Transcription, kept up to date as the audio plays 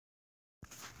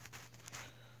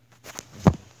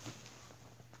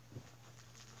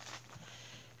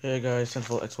Hey guys,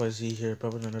 Sinful XYZ here,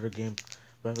 back with another game,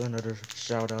 back with another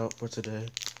shout out for today.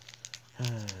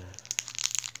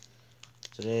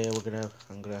 Today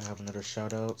I'm gonna have another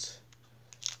shout out.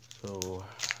 So,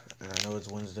 and I know it's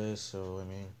Wednesday, so I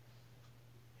mean,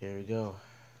 here we go.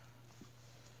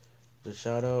 The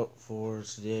shout out for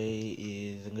today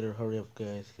is, I'm gonna hurry up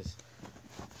guys, because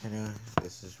I know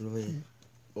this is really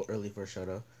early for a shout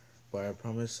out, but I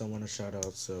promised someone a shout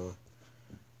out, so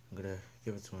I'm gonna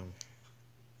give it to him.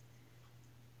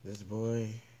 This boy,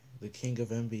 the king of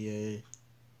NBA,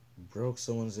 broke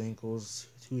someone's ankles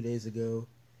 2 days ago.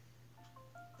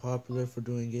 Popular for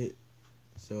doing it,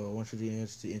 so I want you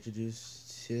to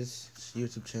introduce his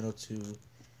YouTube channel to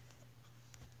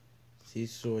T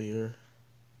Sawyer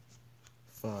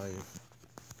 5.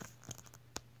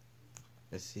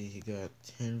 I see he got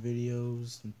 10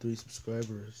 videos and 3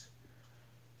 subscribers.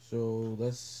 So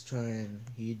let's try, and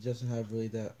he doesn't have really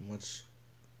that much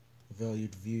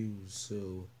valued views,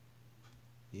 so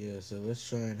yeah, so let's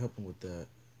try and help him with that.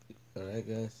 Alright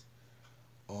guys.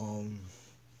 You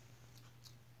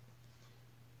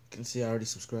can see I already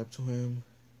subscribed to him.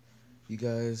 You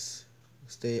guys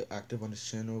stay active on his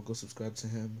channel, go subscribe to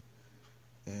him,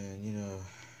 and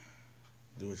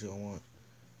do what you want.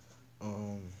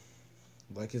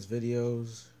 Like his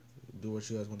videos, do what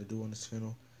you guys want to do on this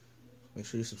channel. Make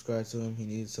sure you subscribe to him. He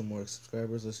needs some more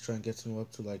subscribers. Let's try and get him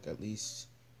up to like at least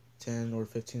 10 or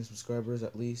 15 subscribers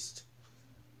at least,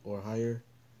 or higher.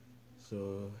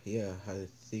 So yeah, I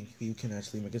think you can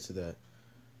actually make it to that.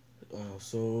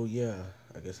 So yeah,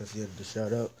 I guess that's the end of the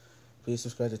shout out. Please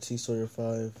subscribe to T Sawyer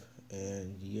 5,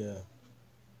 and yeah.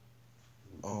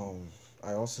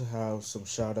 I also have some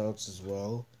shout outs as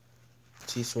well.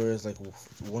 T Sawyer is like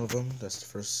one of them. That's the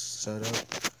first shout out.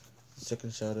 The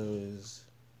second shout out is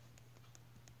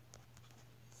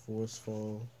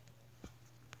Forceful.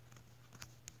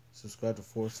 Subscribe to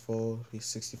Forceful. He's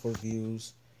 64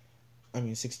 views.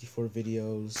 64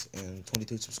 videos and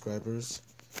 22 subscribers.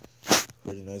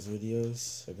 Pretty nice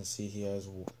videos. I can see he has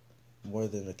more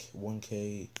than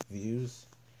 1K views.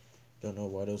 Don't know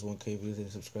why those 1K views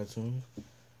didn't subscribe to him.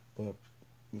 But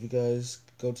if you guys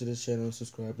go to this channel and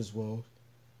subscribe as well,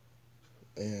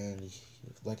 and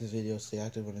like his video, stay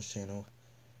active on his channel,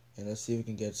 and let's see if we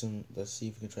can get some. Let's see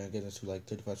if we can try and get into like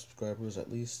 35 subscribers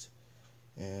at least,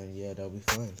 and yeah, that'll be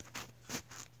fine.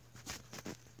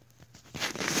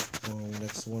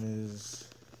 Next one is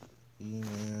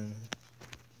E-Man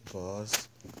Boss.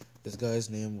 This guy's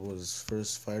name was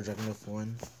first Fire Dragon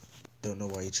F1. Don't know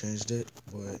why he changed it,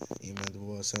 but E-Man the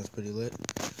Boss sounds pretty lit.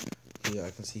 Yeah, I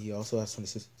can see he also has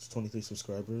 23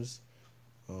 subscribers,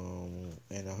 and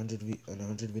 100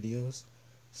 videos.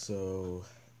 So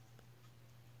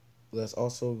let's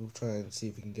also try and see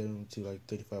if we can get him to like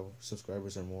 35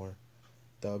 subscribers or more.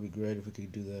 That would be great if we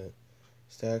could do that.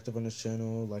 Stay active on his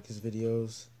channel, like his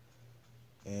videos,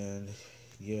 and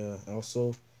yeah.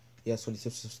 Also, he has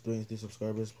 23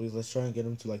 subscribers. Please, let's try and get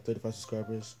him to like 35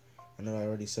 subscribers. I know I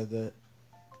already said that,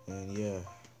 and yeah,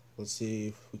 let's see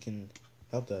if we can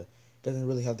help that. Doesn't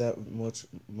really have that much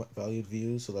valued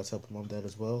views, so let's help him on that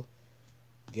as well.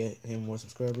 Get him more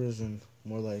subscribers and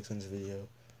more likes on his video,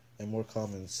 and more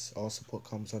comments. Also put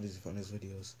comments on his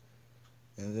videos.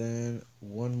 And then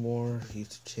one more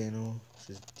YouTube channel,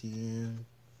 which is DN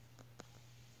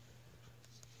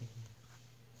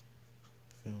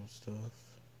Film Stuff.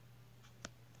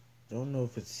 Don't know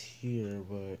if it's here,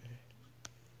 but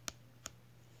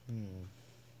let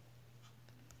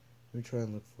me try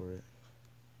and look for it.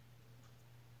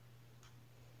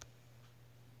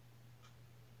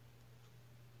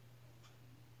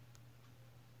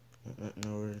 I don't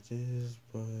know where it is,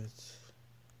 but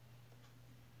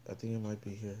I think it might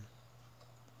be here.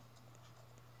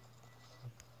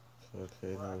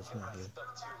 Okay, no, it's not here.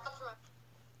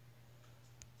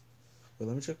 But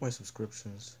let me check my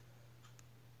subscriptions.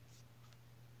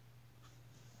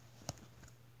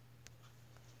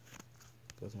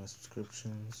 Those are my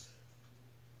subscriptions.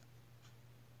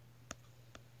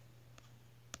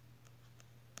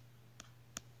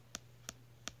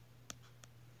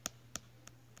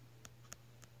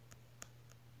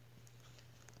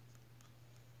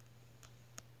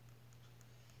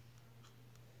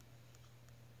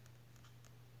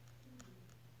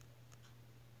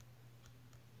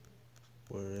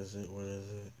 Where is it? Where is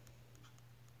it?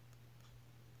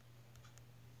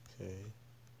 Okay.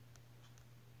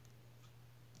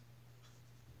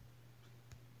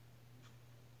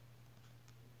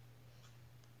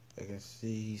 I can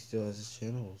see he still has his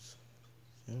channels.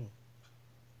 Yeah.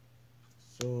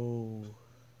 So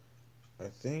I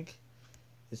think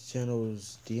his channel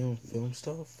is DM Film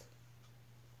Stuff.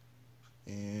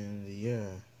 And yeah,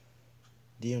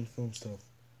 DM film stuff.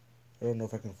 I don't know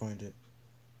if I can find it,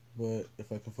 but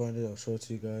if I can find it, I'll show it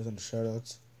to you guys on the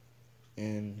shoutouts.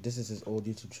 And this is his old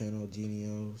YouTube channel,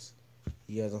 Dinios.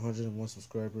 He has 101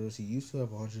 subscribers. He used to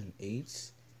have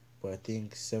 108, but I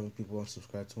think 7 people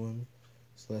unsubscribed to him.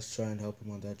 So let's try and help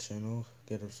him on that channel.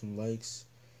 Get him some likes,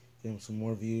 get him some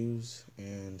more views,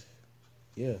 and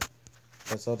yeah,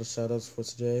 that's all the shoutouts for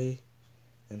today.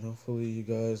 And hopefully you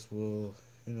guys will,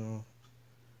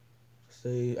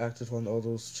 stay active on all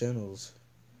those channels.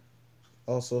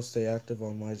 Also, stay active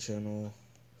on my channel,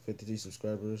 53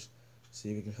 subscribers. See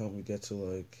if you can help me get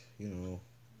to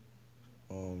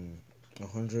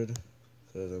 100,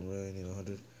 because I really need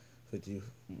 150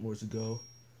 more to go.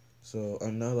 So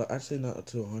I'm not actually not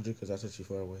to 100 because that's actually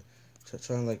far away.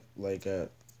 Trying like at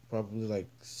probably like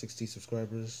 60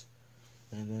 subscribers,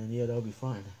 and then yeah, that'll be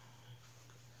fine.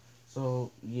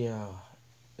 So yeah,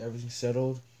 everything's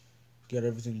settled. Get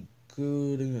everything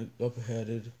good and up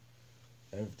headed.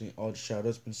 Everything, all the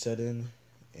shoutouts been set in,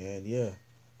 and yeah.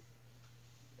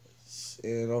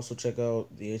 And also check out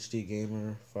the HD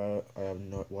Gamer. I have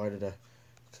no. Why did I?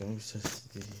 Okay, let me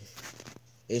just the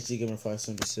HD Gamer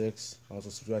 576. Also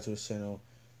subscribe to his channel.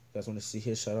 If you guys want to see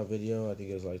his shout out video? I think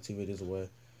it was like 2 videos away.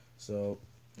 So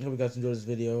I hope you guys enjoyed this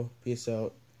video. Peace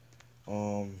out.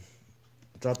 Um,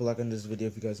 Drop a like on this video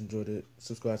if you guys enjoyed it.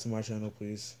 Subscribe to my channel,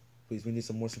 please. Please, we need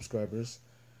some more subscribers.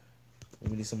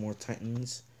 We need some more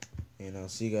Titans. And I'll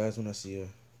see you guys when I see you.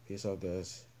 Peace out,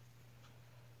 guys.